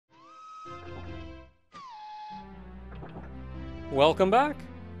Welcome back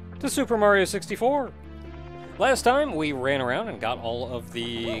to Super Mario 64. Last time, we ran around and got all of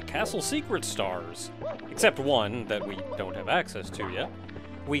the Castle Secret stars, except one that we don't have access to yet.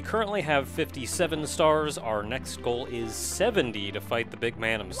 We currently have 57 stars. Our next goal is 70 to fight the big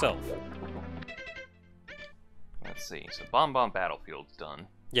man himself. Let's see, so Bomb Bomb Battlefield's done.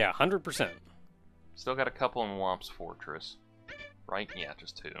 Yeah, 100%. Still got a couple in Womp's Fortress. Right? Yeah,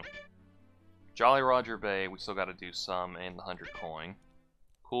 just 2. Jolly Roger Bay, we still gotta do some, and the 100 coin.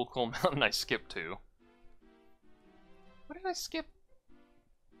 Cool Cool Mountain, I skipped 2. What did I skip?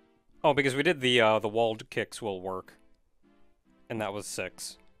 Oh, because we did the walled kicks will work. And that was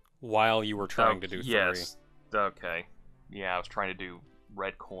 6. While you were trying to do 3. Yes. Okay. Yeah, I was trying to do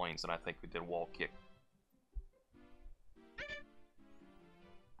red coins, and I think we did wall kick.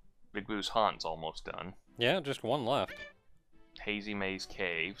 Big Boo's Hunt's almost done. Yeah, just 1 left. Hazy Maze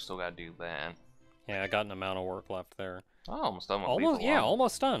Cave, still gotta do that. Yeah, I got an amount of work left there. Oh, almost done with Almost, Lethal yeah, Lava.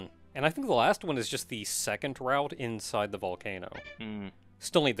 almost done. And I think the last one is just the second route inside the volcano.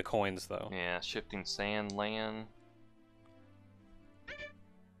 Still need the coins, though. Yeah, Shifting Sand Land.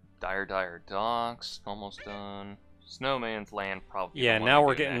 Dire Docks, almost done. Snowman's Land, probably. Yeah, the one now to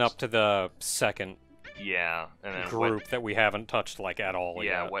we're do getting next. up to the second Yeah, and then group that we haven't touched, like, at all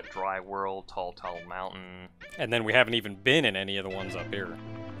Yeah, yet. Wet Dry World, Tall Mountain. And then we haven't even been in any of the ones up here.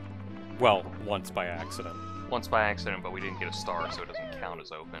 Well, once by accident. Once by accident, but we didn't get a star, so it doesn't count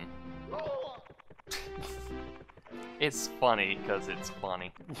as open. It's funny, because it's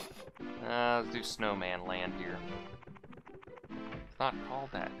funny. Let's do Snowman Land here. It's not called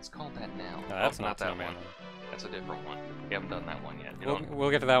that. It's called that now. No, that's Oh, not that Snowman. one. That's a different one. We haven't done that one yet.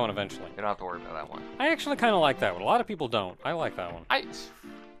 We'll get to that one eventually. You don't have to worry about that one. I actually kind of like that one. A lot of people don't. I like that one. I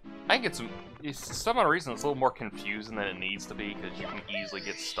think it's some odd reason it's a little more confusing than it needs to be, because you can easily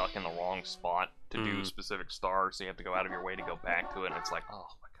get stuck in the wrong spot to do specific stars, so you have to go out of your way to go back to it, and it's like, oh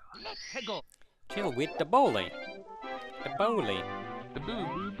my god. Chill with the bully. The bully. The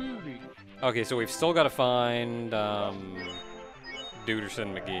booty. Okay, so we've still got to find,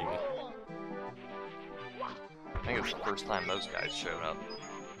 Duderson McGee. I think it's the first time those guys showed up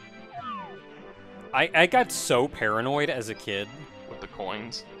I got so paranoid as a kid with the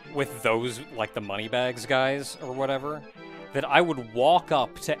coins. with those, like, the Moneybags guys or whatever, that I would walk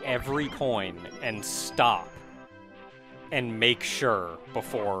up to every coin and stop and make sure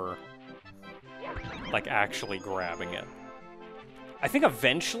before, like, actually grabbing it. I think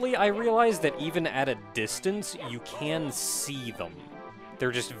eventually I realized that even at a distance, you can see them.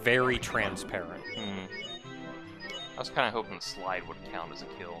 They're just very transparent. I was kind of hoping the slide would count as a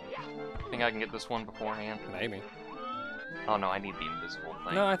kill. Think I can get this one beforehand? Maybe. Oh no, I need the invisible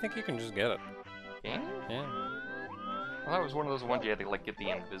thing. No, I think you can just get it. Yeah? Yeah. I thought it was one of those ones you had to like get the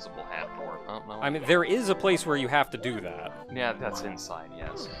invisible hat for. Oh no. I mean, there is a place where you have to do that. Yeah, that's inside,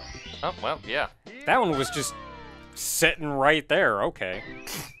 yes. Oh, well, yeah. That one was just sitting right there. Okay.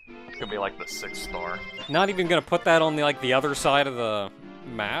 It's gonna be like the 6th star. Not even gonna put that on the, like, the other side of the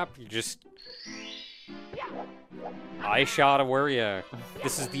map. You just eye shot of where you.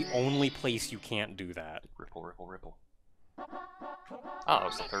 This is the only place you can't do that. Ripple. Oh,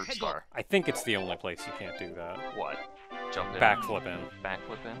 it's the 3rd star. I think it's the only place you can't do that. What? Jump in. Backflip in.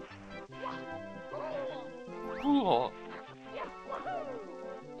 Backflip in? Cool.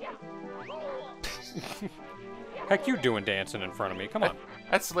 Heck, you doing dancing in front of me? Come on.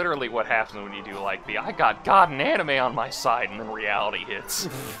 That's literally what happens when you do like the I got God and anime on my side, and then reality hits.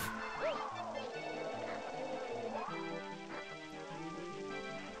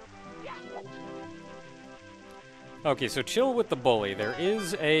 Okay, so chill with the bully. There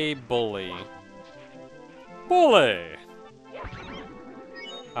is a bully. Bully!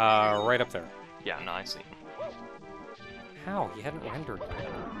 Right up there. Yeah, no, I see. How? You hadn't rendered yet.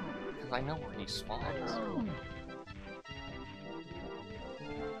 Because I know where he spawns.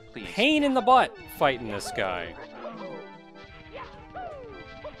 Please. Pain in the butt fighting this guy.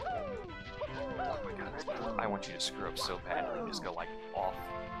 Oh my god. I want you to screw up so badly and just go like off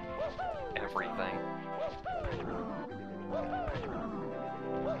everything.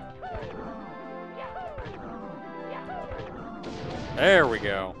 There we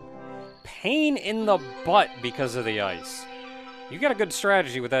go. Pain in the butt because of the ice. You got a good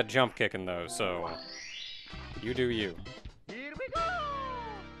strategy with that jump kicking, though, so you do you.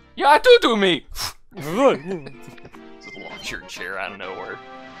 Yeah, do me! Just launch your chair out of nowhere.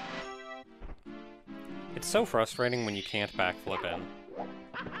 It's so frustrating when you can't backflip in.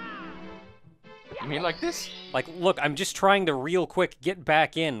 You mean like this? Like, look, I'm just trying to real quick get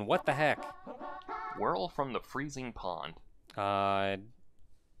back in. What the heck? Whirl from the freezing pond.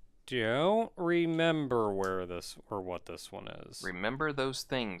 don't remember where this or what this one is. Remember those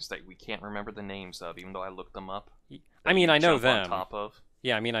things that we can't remember the names of, even though I looked them up? I mean, I know Jump on them. top of?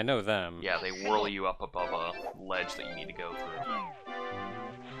 Yeah, I mean, I know them. Yeah, they whirl you up above a ledge that you need to go through.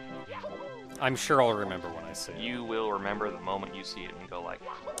 I'm sure I'll remember when I see it. You will remember the moment you see it and go like,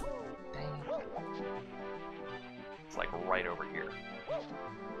 dang it. It's like right over here.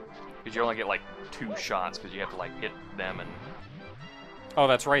 Because you only get like 2 shots because you have to like hit them and... Oh,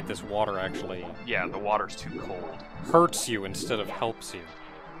 that's right, this water actually Yeah, the water's too cold. hurts you instead of helps you.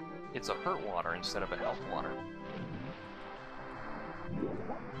 It's a hurt water instead of a help water.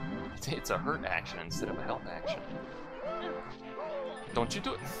 It's a hurt action instead of a help action. Don't you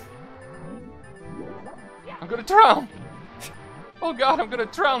do it. I'm gonna drown! Oh god, I'm gonna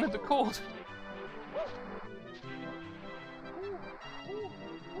drown in the cold!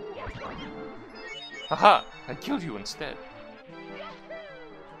 Haha! I killed you instead.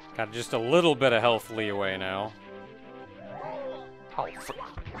 Got just a little bit of health leeway now. Oh,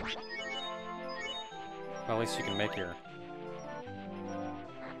 Well, at least you can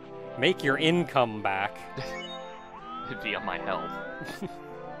make your income back. via my health.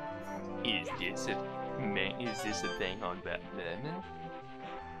 Is this a thing on Batman?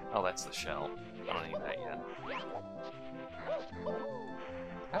 Oh, that's the shell. I don't need that yet.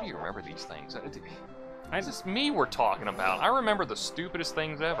 How do you remember these things? Is this me we're talking about? I remember the stupidest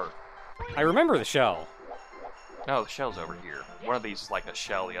things ever. I remember the shell. No, the shell's over here. One of these is like a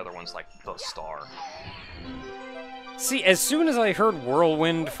shell, the other one's like the star. See, as soon as I heard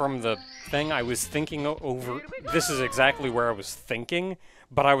whirlwind from the thing, I was thinking over... This is exactly where I was thinking,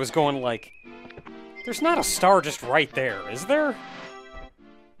 but I was going like... There's not a star just right there, is there?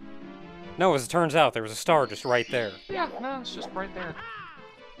 No, as it turns out, there was a star just right there. Yeah, no, it's just right there.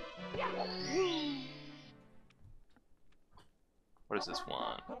 What is this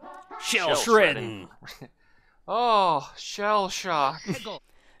one? Shell shredding! Oh, shell shock.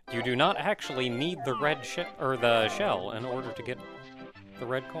 You do not actually need the red or the shell in order to get the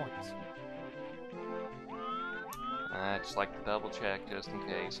red coins. I just like to double check just in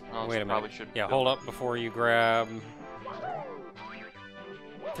case. Oh, Wait a minute. Probably should Yeah, hold up before you grab.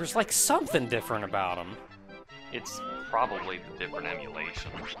 There's like something different about them. It's probably the different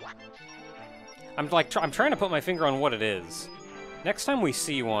emulation. I'm trying to put my finger on what it is. Next time we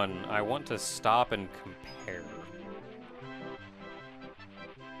see one, I want to stop and compare.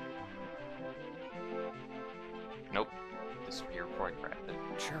 Nope. Disappear before I grabbed it.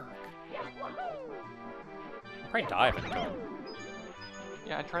 Jerk. I'll probably die if it don't.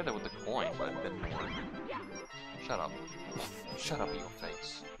 Yeah, I tried that with the coin, but it didn't work. Shut up. Shut up, your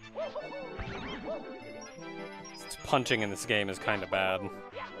face. It's punching in this game is kind of bad.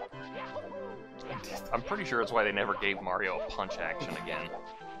 I'm pretty sure that's why they never gave Mario a punch action again.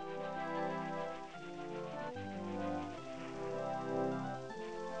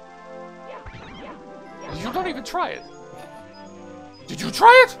 You don't even try it! Did you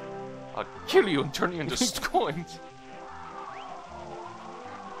try it? I'll kill you and turn you into coins.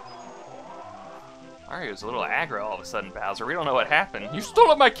 Mario's a little aggro all of a sudden, Bowser. We don't know what happened. You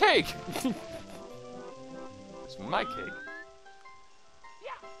stole my cake! It's my cake.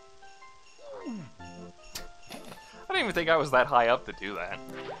 I didn't even think I was that high up to do that.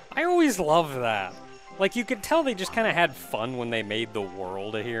 I always loved that. Like, you could tell they just kind of had fun when they made the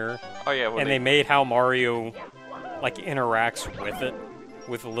world here. Oh yeah, and they made how Mario, like, interacts with it,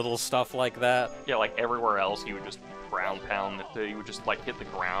 with little stuff like that. Yeah, like everywhere else, he would just ground pound. He would just like hit the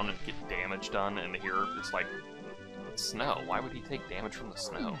ground and get damage done. And here, it's like it's snow. Why would he take damage from the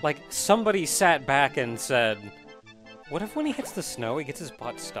snow? Like, somebody sat back and said, "What if when he hits the snow, he gets his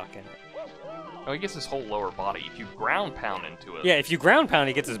butt stuck in it?" Oh, he gets his whole lower body. If you ground pound into it. Yeah, if you ground pound,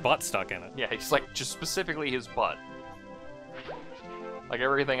 he gets his butt stuck in it. Yeah, he's like just specifically his butt. Like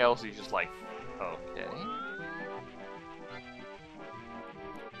everything else, he's just like, okay.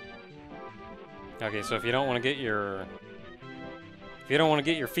 Okay, so if you don't want to get your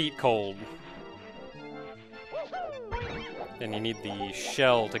feet cold, then you need the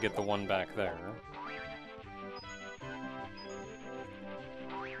shell to get the one back there.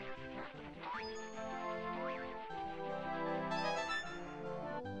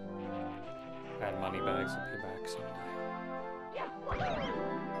 Add money bags will be back someday.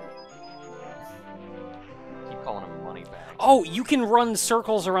 Keep calling them money bags. Oh, you can run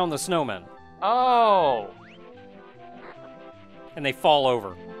circles around the snowmen. Oh! And they fall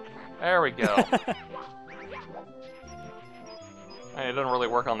over. There we go. It doesn't really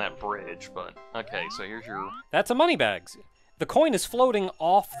work on that bridge, but okay, so here's your... That's a money bags. The coin is floating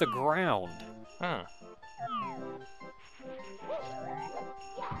off the ground. Huh.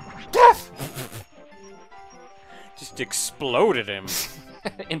 just exploded him.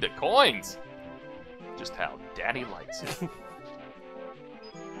 Into coins! Just how Daddy likes it.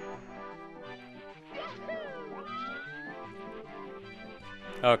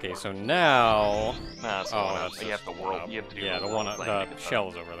 Okay, so now... Nah, that's Oh, that's you have to whirl. You have to do yeah, the whirl one, thing to the get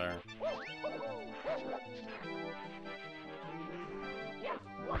shell's over there.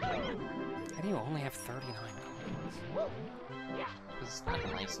 How do you only have 39 coins? It's not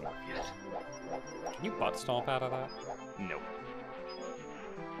nice enough yet. Can you butt stomp out of that? Nope.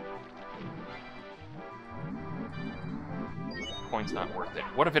 Coin's not worth it.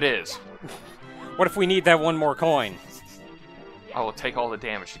 What if it is? What if we need that one more coin? I will take all the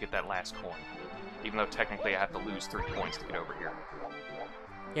damage to get that last coin. Even though technically I have to lose 3 coins to get over here.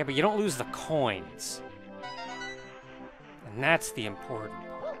 Yeah, but you don't lose the coins. And that's the important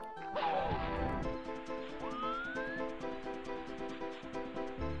part.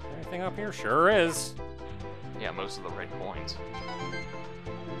 Anything up here? Sure is. Yeah, most of the red coins.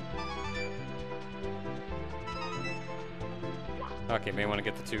 Okay, may want to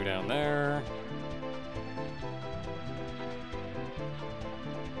get the 2 down there.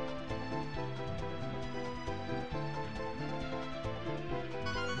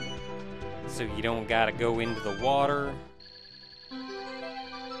 So you don't gotta go into the water.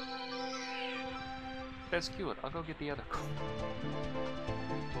 That's cute. I'll go get the other coin.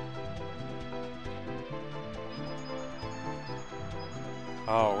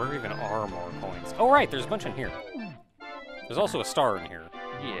 Oh, where even are more coins? Oh, right, there's a bunch in here. There's also a star in here.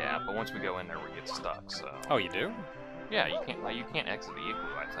 Yeah, but once we go in there, we get stuck. So. Oh, you do? Yeah, you can't exit the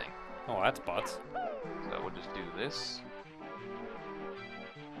igloo, I think. Oh, that's butts. So we'll just do this.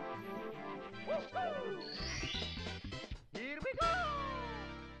 Here we go!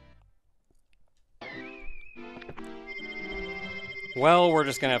 Well, we're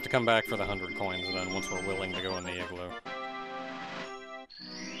just gonna have to come back for the 100 coins then, once we're willing to go in the igloo.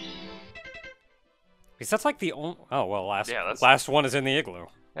 Because that's like the only... Oh, well, last one is in the igloo.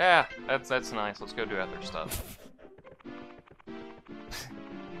 Yeah, that's nice. Let's go do other stuff.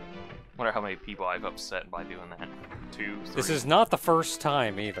 Wonder how many people I've upset by doing that. 2, 3. This is not the first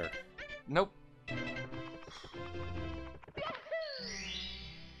time, either. Nope.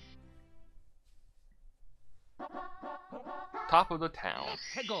 Top of the town.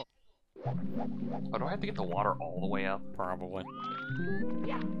 Hegel. Oh, do I have to get the water all the way up? Probably.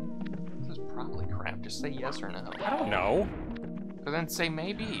 This is probably crap. Just say yes or no. I don't know. But then say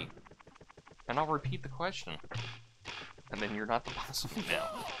maybe. And I'll repeat the question. And then you're not the boss of me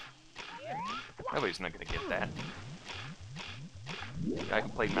now. Nobody's not gonna get that. The guy who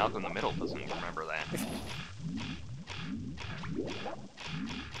played Malcolm in the Middle doesn't even remember that.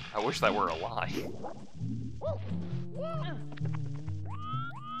 I wish that were a lie.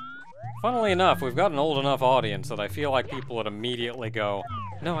 Funnily enough, we've got an old enough audience that I feel like people would immediately go,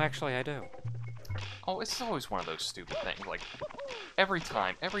 no, actually, I do. Oh, it's always one of those stupid things. Like, every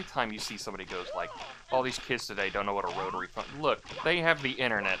time you see somebody goes like, all these kids today don't know what a rotary phone... Look, they have the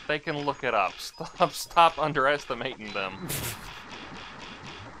internet. They can look it up. Stop underestimating them.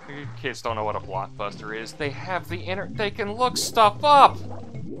 Kids don't know what a Blockbuster is. They have the internet. They can look stuff up!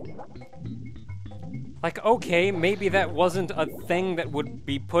 Like, okay, maybe that wasn't a thing that would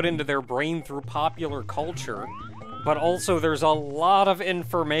be put into their brain through popular culture, but also there's a lot of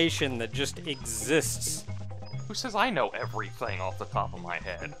information that just exists. Who says I know everything off the top of my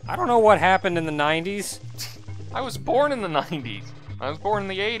head? I don't know what happened in the 90s. I was born in the 90s. I was born in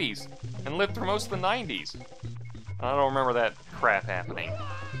the 80s, and lived through most of the 90s. I don't remember that crap happening.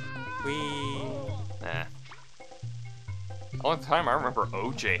 Nah. The only time I remember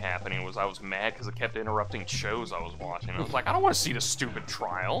OJ happening was I was mad because it kept interrupting shows I was watching. I was like, I don't want to see the stupid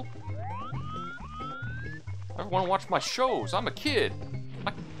trial. I want to watch my shows. I'm a kid.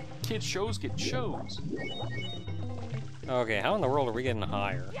 My kid shows get shows. Okay, how in the world are we getting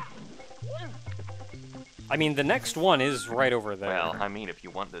higher? I mean, the next one is right over there. Well, I mean, if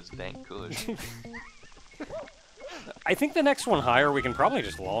you want this dank kush. I think the next one higher we can probably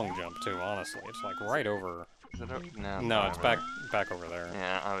just long jump to, honestly. It's like right over... Is it over? No, No, it's back over there.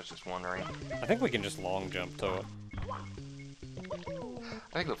 Yeah, I was just wondering. I think we can just long jump to it.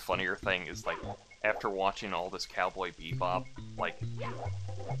 I think the funnier thing is, like, after watching all this Cowboy Bebop, like,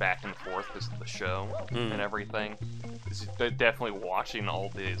 back and forth as the show and everything, is definitely watching all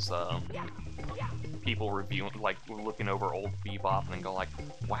these, people reviewing, like, looking over old Bebop and then go like,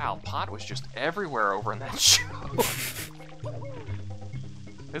 wow, Pot was just everywhere over in that show.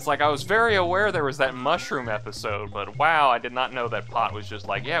 It's like, I was very aware there was that mushroom episode, but wow, I did not know that Pot was just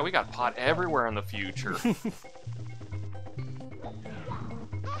like, yeah, we got Pot everywhere in the future. Not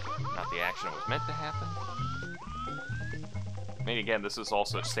the action it was meant to happen. I mean, again, this is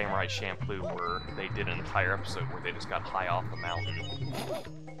also Samurai Champloo, where they did an entire episode where they just got high off the mountain.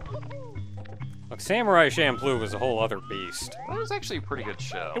 Look, Samurai Champloo was a whole other beast. Well, it was actually a pretty good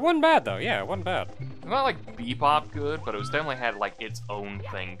show. It wasn't bad, though. Yeah, it wasn't bad. Not like Bebop good, but it was definitely had like its own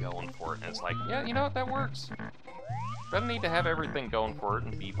thing going for it. And it's like, yeah, you know what, that works. Doesn't need to have everything going for it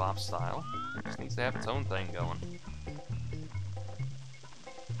in Bebop style. It just needs to have its own thing going.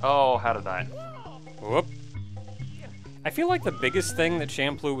 Oh, how did I? Whoop. I feel like the biggest thing that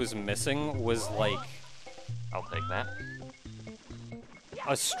Champloo was missing was, like, I'll take that.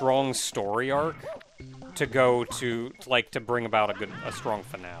 a strong story arc to go to, like, to bring about a strong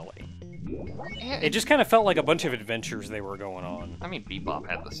finale. Yeah, It just kind of felt like a bunch of adventures they were going on. I mean, Bebop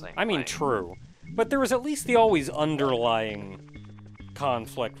had the same I mean, thing. true. But there was at least the always underlying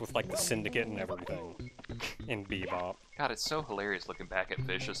conflict with, like, the Syndicate and everything in Bebop. God, it's so hilarious looking back at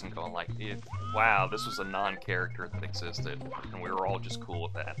Vicious and going like, wow, this was a non-character that existed, and we were all just cool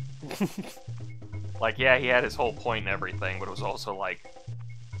with that. Like, yeah, he had his whole point and everything, but it was also like,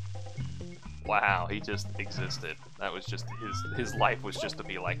 wow, he just existed. That was just, his life was just to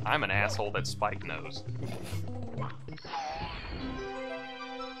be like, I'm an asshole that Spike knows.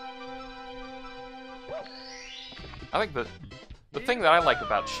 I think the thing that I liked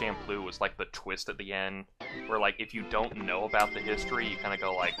about Champloo was like the twist at the end, where like if you don't know about the history, you kind of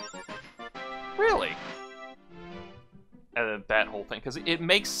go like, really? And then that whole thing, because it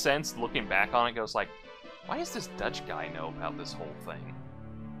makes sense looking back on it. Goes like, why does this Dutch guy know about this whole thing?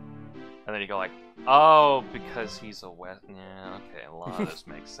 And then you go like, oh, because he's a West. Yeah, okay, a lot of this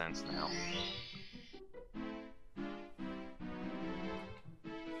makes sense now.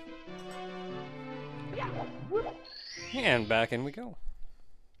 And back in we go.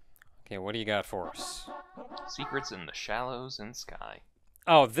 Okay, what do you got for us? Secrets in the Shallows in Sky.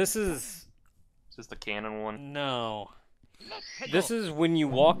 Oh, this is... Is this the canon one? No. This is when you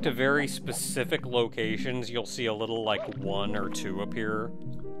walk to very specific locations, you'll see a little, like, 1 or 2 appear.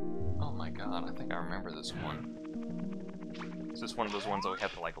 Oh my god, I think I remember this one. Is this one of those ones that we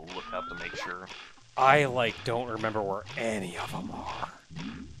have to, like, look up to make sure? I, like, don't remember where any of them are.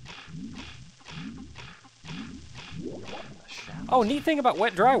 Oh, neat thing about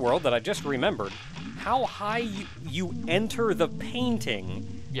Wet Dry World that I just remembered. How high you enter the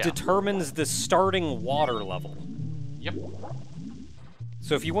painting determines the starting water level. Yep.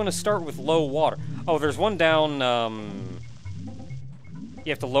 So if you want to start with low water... Oh, there's one down, you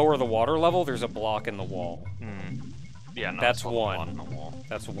have to lower the water level, there's a block in the wall. Yeah, no, That's it's one. on the wall.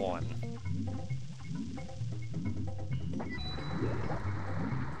 That's 1.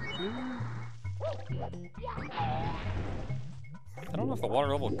 I don't know if the water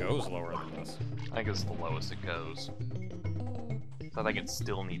level goes lower than this. I think it's the lowest it goes. So I think it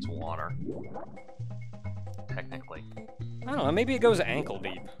still needs water. Technically. I don't know, maybe it goes ankle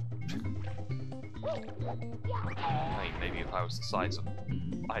deep. I mean, maybe if I was the size of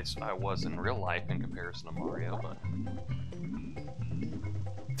I was in real life in comparison to Mario, but...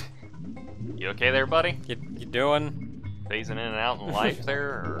 You okay there, buddy? You doing? Phasing in and out in life there,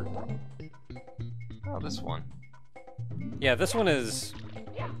 or... Oh, this one. Yeah, this one is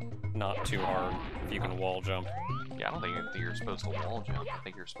not too hard if you can wall jump. Yeah, I don't think you're supposed to wall jump. I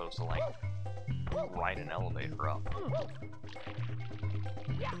think you're supposed to, like, ride an elevator up.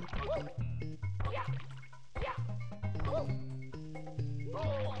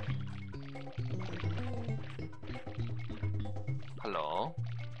 Hello?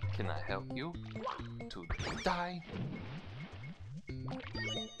 Can I help you? To die?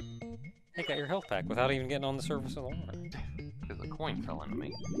 Hey, got your health pack without even getting on the surface of the water. Because a coin fell into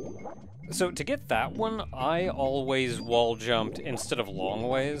me. So to get that one, I always wall jumped instead of long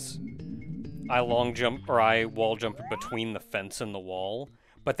ways. I wall jumped between the fence and the wall,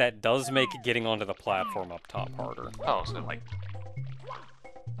 but that does make getting onto the platform up top harder. Oh, so like...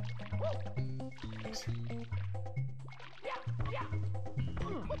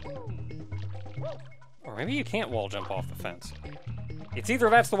 Or maybe you can't wall jump off the fence. It's either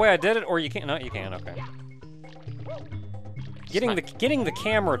that's the way I did it, or you can't. No, you can. Okay. Getting the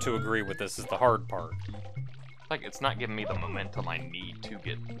camera to agree with this is the hard part. Like, it's not giving me the momentum I need to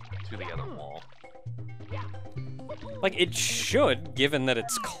get to the other wall. Like, it should, given that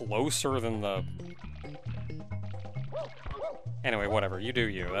it's closer than the... Anyway, whatever. You do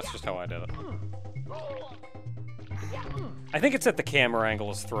you. That's just how I did it. I think it's that the camera angle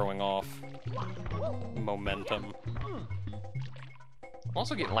is throwing off momentum. I'm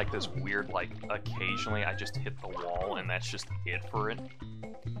also getting, like, this weird, like, occasionally I just hit the wall, and that's just it for it.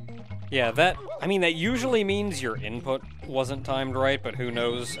 Yeah, that usually means your input wasn't timed right, but who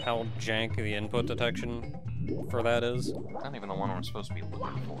knows how jank the input detection for that is. Not even the one we're supposed to be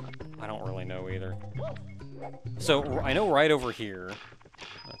looking for. I don't really know either. So, I know right over here...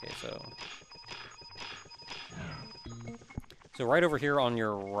 Okay, so... So right over here on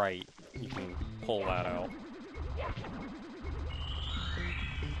your right, you can pull that out.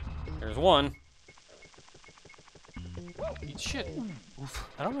 There's one. Eat shit. Oof.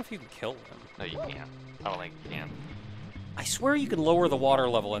 I don't know if you can kill them. No, you can't. I don't think you can. I swear you can lower the water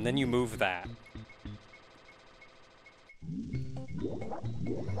level and then you move that.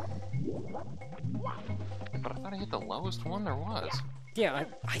 But I thought I hit the lowest one there was. Yeah,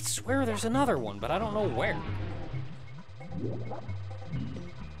 I swear there's another one, but I don't know where.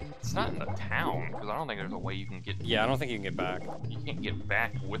 It's not in the town, because I don't think there's a way you can get... Yeah, I don't think you can get back. You can't get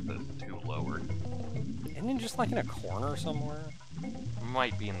back with the two lowered. Isn't it just like in a corner somewhere?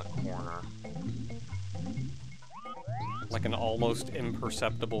 Might be in the corner. Like an almost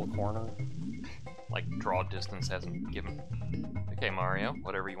imperceptible corner? Like, draw distance hasn't given... Okay, Mario,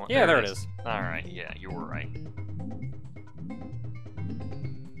 whatever you want. Yeah, there it is. Alright, yeah, you were right.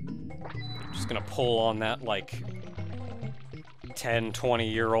 Just gonna pull on that, like, 10,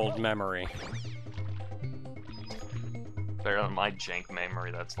 20-year-old memory. Better than my jank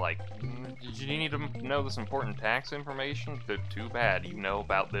memory that's like, did you need to know this important tax information? Too bad, you know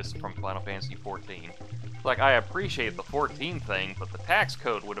about this from Final Fantasy XIV. Like, I appreciate the 14 thing, but the tax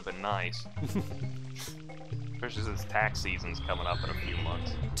code would have been nice. Especially since tax season's coming up in a few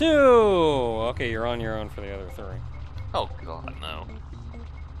months. 2! Okay, you're on your own for the other 3. Oh god, no.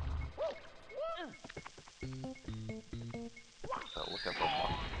 Oh, look up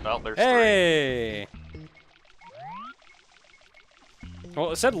one. Oh, there's 3. Hey!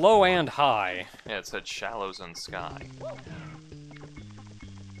 Well, it said low and high. Yeah, it said shallows and sky.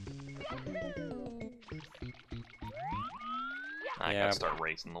 I Yeah. gotta start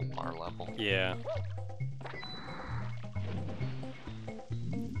raising the water level. Yeah.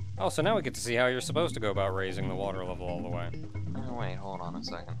 Oh, so now we get to see how you're supposed to go about raising the water level all the way. Oh, wait, hold on a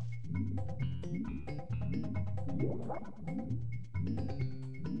second.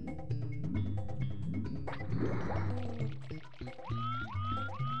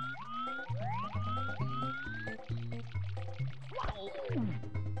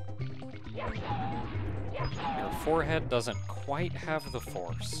 Your forehead doesn't quite have the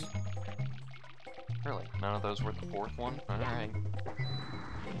force. Really? None of those were the 4th one? Alright.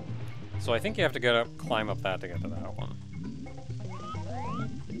 So I think you have to get up, climb up that to get to that one.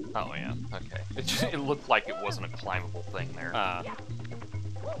 Oh, yeah. Okay. It looked like it wasn't a climbable thing there. Ah.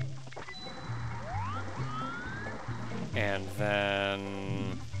 And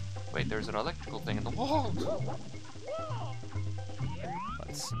then... Wait, there's an electrical thing in the wall!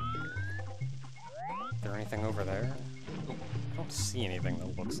 Let's see here. Is there anything over there? I don't see anything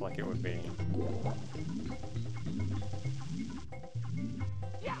that looks like it would be.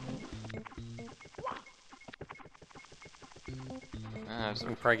 There's You a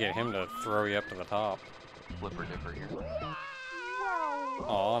can probably get him to throw you up to the top. flipper dipper here.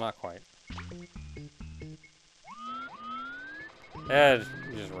 Oh, not quite. Ed,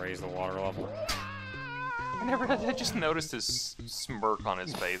 you just raise the water level. I just noticed his smirk on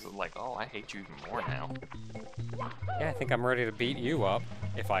his face. Like, oh, I hate you even more now. Yeah, I think I'm ready to beat you up,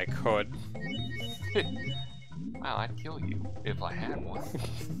 if I could. Wow, I'd kill you if I had one.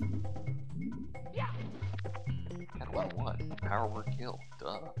 Had one what? Power word kill.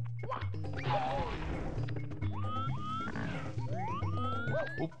 Duh.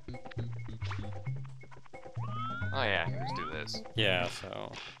 Oop. Oh yeah, let's do this. Yeah,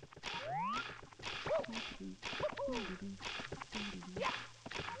 so...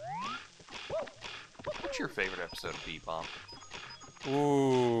 What's your favorite episode of Bebop?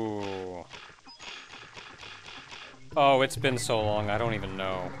 Ooh. Oh, it's been so long, I don't even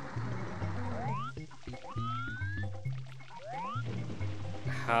know.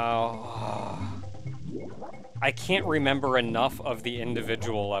 How... I can't remember enough of the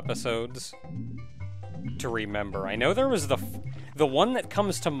individual episodes to remember. I know there was the one that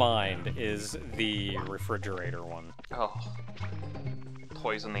comes to mind is the refrigerator one. Oh.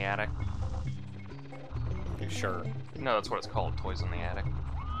 Toys in the Attic? You sure? No, that's what it's called, Toys in the Attic.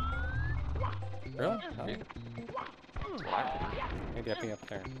 Really? Oh, Yeah. That's what I remember. maybe I'll be up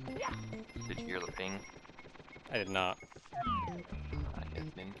there. Did you hear the ping? I did not.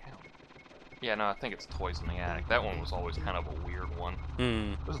 It didn't count. Yeah, no, I think it's Toys in the Attic. That one was always kind of a weird one.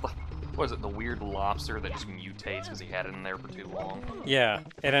 Hmm. It was like, what is it, the weird lobster that just mutates because he had it in there for too long? Yeah,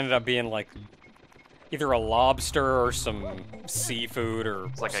 it ended up being like either a lobster or some seafood or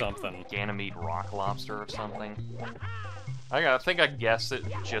It's like something. a Ganymede rock lobster or something. I think I guessed it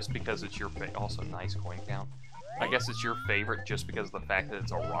just because it's your pick. Also, nice coin count. I guess it's your favorite just because of the fact that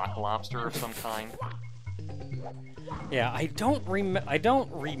it's a rock lobster of some kind. Yeah, I don't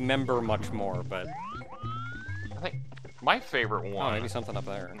remember much more, but I think my favorite one. oh, maybe something up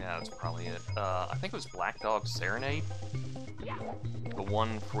there. Yeah, that's probably it. I think it was Black Dog Serenade. The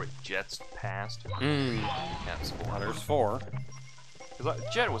one for which Jet's passed. Yeah, it's Oh, there's 4. Because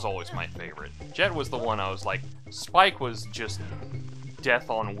Jet was always my favorite. Jet was the one I was like, Spike was just death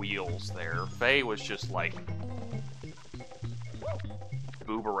on wheels there. Faye was just like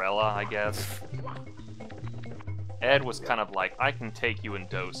Booberella, I guess. Ed was kind of like, I can take you in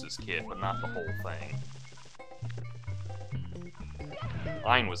doses, kid, but not the whole thing.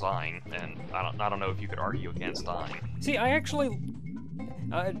 Ein was Ein, and I don't know if you could argue against Ein. See, I actually,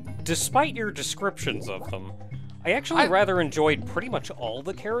 despite your descriptions of them, I actually rather enjoyed pretty much all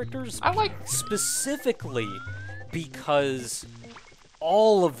the characters. I like specifically because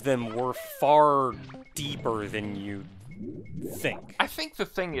all of them were far deeper than you think. I think the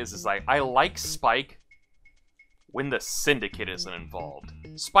thing is I like Spike when the Syndicate isn't involved.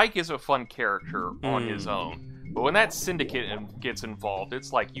 Spike is a fun character on his own, but when that Syndicate gets involved,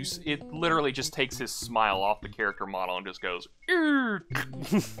 it's like it literally just takes his smile off the character model and just goes.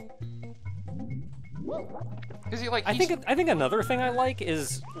 Is he like? I think another thing I like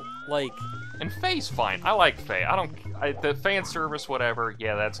is like. And Faye's fine. I like Faye. The fan service, whatever.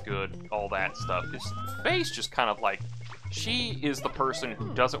 Yeah, that's good. All that stuff. Faye's just kind of like. She is the person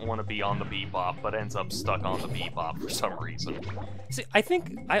who doesn't want to be on the Bebop, but ends up stuck on the Bebop for some reason. See, I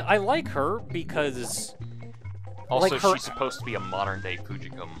think I like her because... Also, like she's supposed to be a modern-day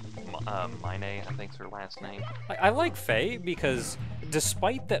Fujiko Mine, I think's her last name. I like Faye because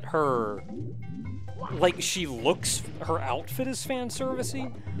despite that her... Like, she looks... Her outfit is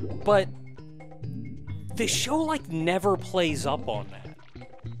fan-servicey, but the show, like, never plays up on that.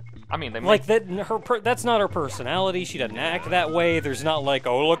 I mean, they like that. That's not her personality. She doesn't act that way. There's not like,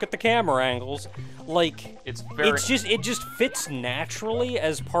 oh, look at the camera angles. Like, it just fits naturally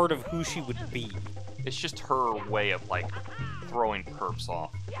as part of who she would be. It's just her way of like throwing perps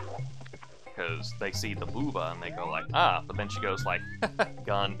off because they see the booba and they go like, ah, but then she goes like,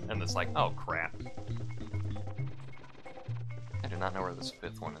 gun, and it's like, oh crap. I do not know where this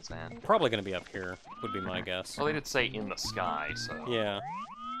 5th one is at. Probably gonna be up here, would be my guess. Well, they did say in the sky, so yeah.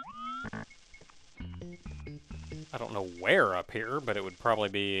 I don't know where up here, but it would probably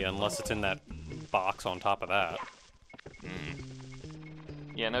be, unless it's in that box on top of that.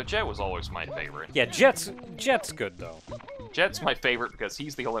 Yeah, no, Jet was always my favorite. Yeah, Jet's good, though. Jet's my favorite because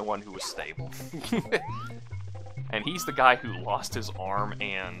he's the only one who was stable. And he's the guy who lost his arm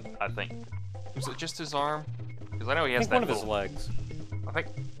and, I think... Was it just his arm? Because I know he has that one of his legs. I think...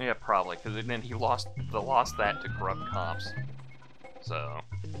 Yeah, probably, because then he lost that to corrupt cops. So...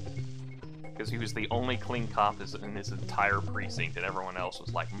 Because he was the only clean cop in his entire precinct, and everyone else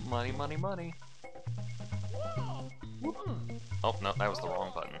was like, money, money, money. Oh, no, that was the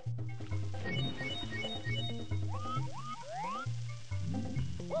wrong button.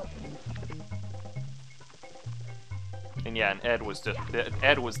 And yeah, and Ed was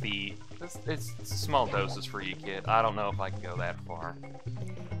the... It's small doses for you, kid. I don't know if I can go that far.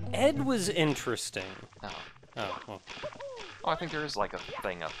 Ed was interesting. Oh. Oh, well. Oh, I think there is like a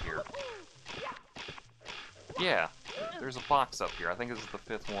thing up here. Yeah, there's a box up here. I think this is the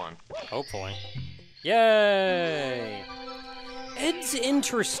 5th one. Hopefully. Yay! Ed's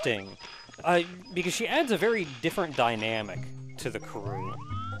interesting. Because she adds a very different dynamic to the crew.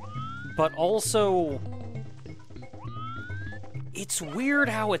 But also... It's weird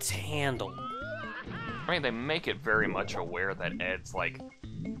how it's handled. I mean, they make it very much aware that Ed's, like,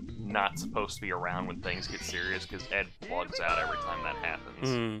 not supposed to be around when things get serious, because Ed plugs out every time that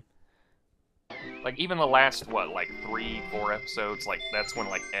happens. Like, even the last, what, like, 3-4 episodes, like, that's when,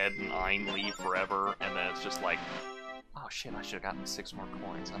 like, Ed and Ein leave forever, and then it's just like, oh shit, I should have gotten 6 more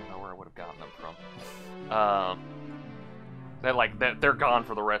coins. I don't know where I would have gotten them from. They're gone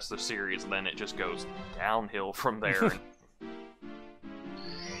for the rest of the series, and then it just goes downhill from there.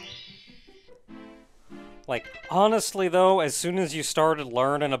 Like, honestly, though, as soon as you started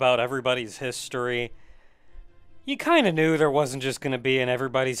learning about everybody's history, you kind of knew there wasn't just going to be an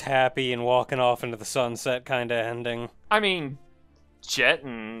everybody's happy and walking off into the sunset kind of ending. I mean, Jet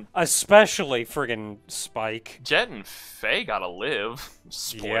and... Especially friggin' Spike. Jet and Faye gotta live.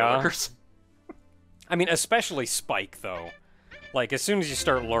 Spoilers. Yeah. I mean, especially Spike, though. Like, as soon as you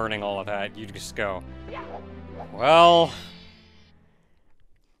start learning all of that, you just go, well...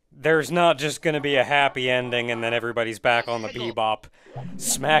 there's not just gonna be a happy ending and then everybody's back on the bebop,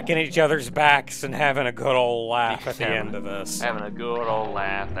 smacking each other's backs and having a good old laugh at the end of this. Having a good old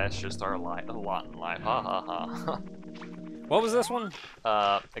laugh. That's just our life. A lot in life. Ha ha ha. What was this one?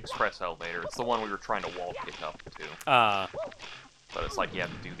 Express elevator. It's the one we were trying to wall kick up to. But it's like you have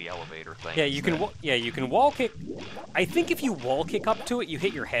to do the elevator thing. Yeah, you can. Yeah, you can wall kick. I think if you wall kick up to it, you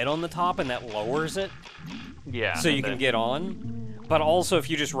hit your head on the top, and that lowers it. Yeah. So you can get on. But also, if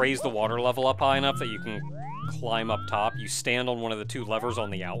you just raise the water level up high enough that you can climb up top, you stand on one of the two levers on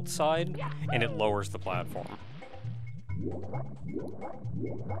the outside, and it lowers the platform.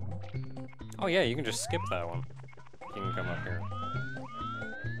 Oh yeah, you can just skip that one. You can come up here.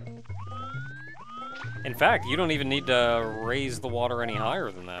 In fact, you don't even need to raise the water any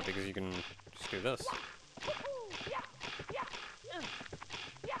higher than that, because you can just do this.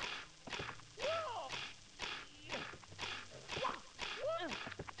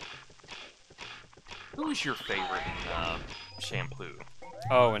 Who's your favorite in Shampoo?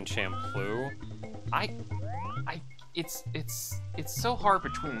 Oh, and Shampoo? It's so hard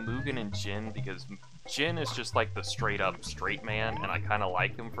between Mugen and Jin, because Jin is just like the straight up straight man, and I kind of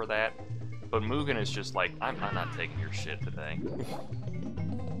like him for that. But Mugen is just like, I'm not taking your shit today.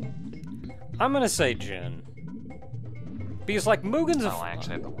 I'm gonna say Jin. Because, like, Mugen's Oh, I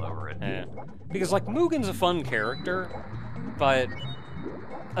actually have to lower it. Yeah. Because, like, Mugen's a fun character, but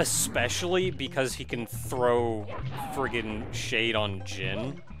especially because he can throw friggin' shade on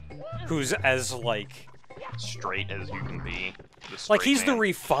Jin, who's as, like... Straight as you can be. Like, he's the man.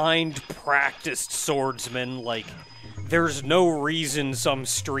 refined, practiced swordsman, like... There's no reason some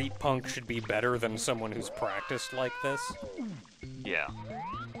street punk should be better than someone who's practiced like this. Yeah.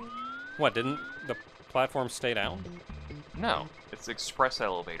 What, didn't the platform stay down? No, it's express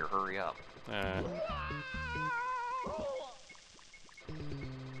elevator. Hurry up.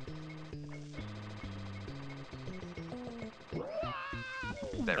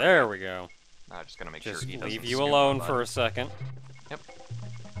 There we go. I'm just gonna make Just sure he doesn't leave you skip alone my for butt. a second. Yep.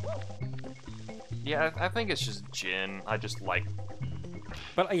 Yeah, I think it's just Jin. I just like...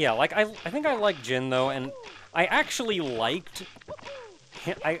 But yeah, like I think I like Jin though, and I actually liked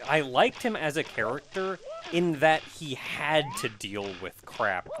him, I liked him as a character in that he had to deal with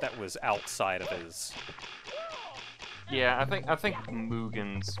crap that was outside of his. Yeah, I think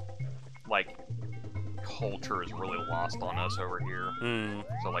Mugen's, like, culture is really lost on us over here. Hmm.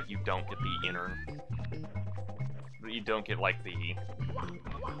 So, like, you don't get the inner... You don't get, like, the...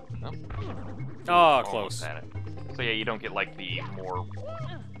 Oh, Oh, almost close. had it. So, yeah, you don't get, like, the more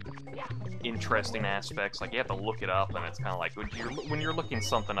interesting aspects. Like, you have to look it up, and it's kind of like, when you're looking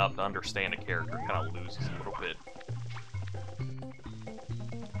something up to understand a character, it kind of loses a little bit.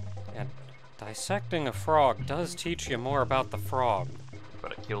 And dissecting a frog does teach you more about the frog,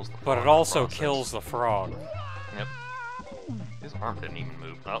 But it kills the but frog it in the also process. kills the frog. Yep. His arm didn't even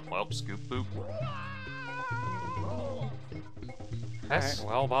move. Oh, well, scoop boop. That's,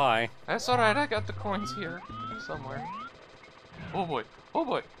 Alright, well, bye. that's alright, I got the coins here. Somewhere. Oh boy, oh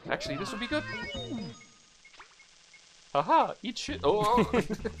boy. Actually, this would be good. Haha, eat shit. Oh!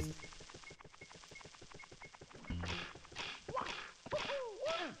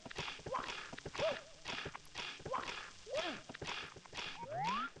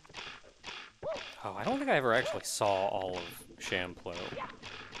 Oh, I don't think I ever actually saw all of Shampoo.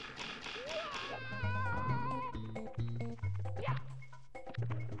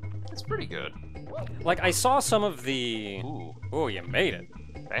 It's pretty good. Like, I saw some of the... Ooh, Oh, you made it.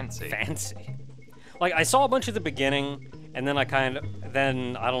 fancy. Fancy. Like, I saw a bunch at the beginning, and then I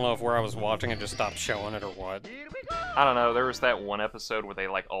don't know if where I was watching it just stopped showing it or what. I don't know, there was that one episode where they,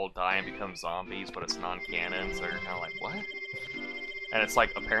 like, all die and become zombies, but it's non-canon, so you're kind of like, what? And it's,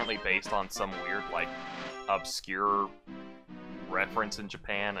 like, apparently based on some weird, like, obscure reference in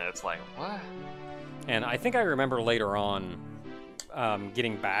Japan, and it's like, what? And I think I remember later on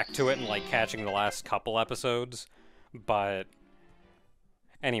getting back to it and, like, catching the last couple episodes, but...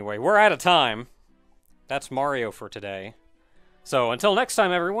 Anyway, we're out of time. That's Mario for today. So, until next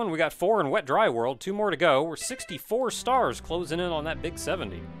time, everyone, we got 4 in Wet Dry World, 2 more to go. We're 64 stars, closing in on that big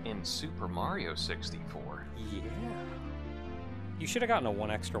 70. In Super Mario 64. Yeah. You should have gotten a 1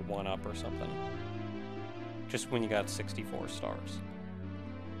 extra 1-up or something. Just when you got 64 stars.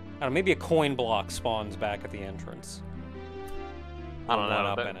 I don't know, maybe a coin block spawns back at the entrance. I don't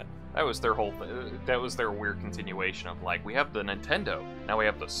know, 1-up in it. That was their whole that was their weird continuation of, like, we have the Nintendo, now we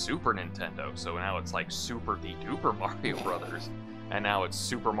have the Super Nintendo, so now it's like Super de-duper Mario Brothers, and now it's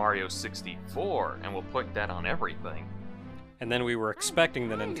Super Mario 64, and we'll put that on everything. And then we were expecting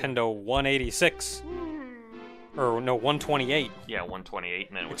the Nintendo 186. Or no, 128. Yeah, 128,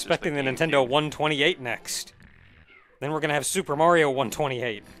 and then it was Expecting the just Nintendo 128 next. Then we're gonna have Super Mario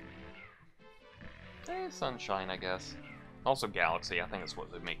 128. Sunshine, I guess. Also Galaxy. I think that's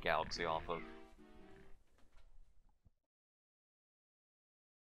what they make Galaxy off of.